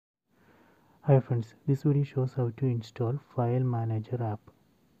Hi friends, this video shows how to install File Manager app.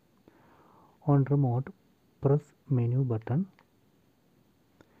 On remote, press menu button,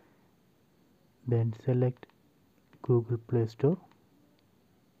 then select Google Play Store,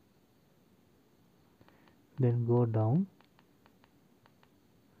 then go down,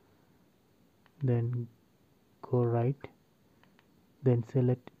 then go right, then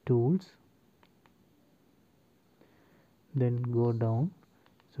select Tools, then go down.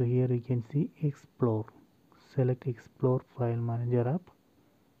 So here you can see Explore. Select Explore File Manager app.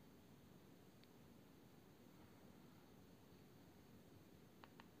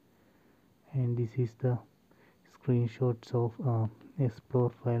 And this is the screenshots of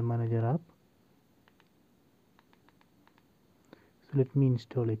Explore File Manager app. So let me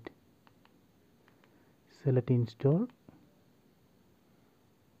install it. Select Install.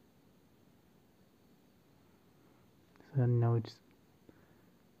 So now it's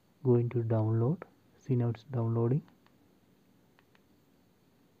going to download. See, now it's downloading.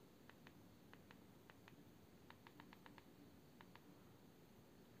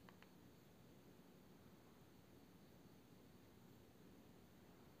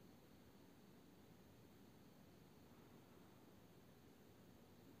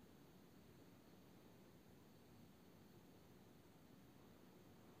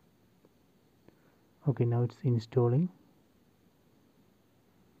 Okay, now it's installing.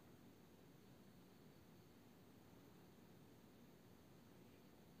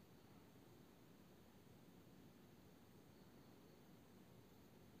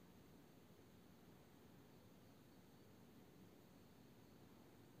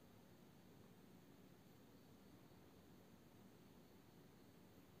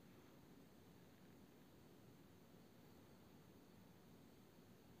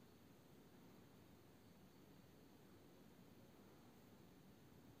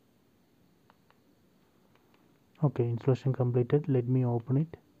 Okay, installation completed. Let me open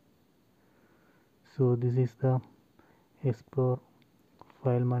it. So this is the Explore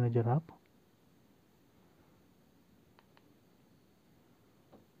File Manager app.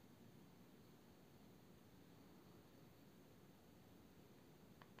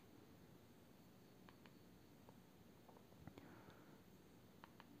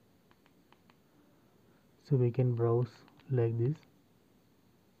 So we can browse like this.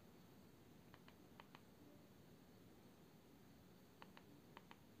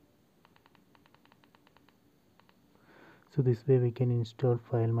 So this way we can install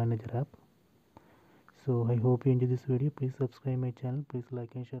File Manager app. So I hope you enjoy this video. Please subscribe my channel. Please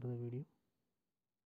like and share the video.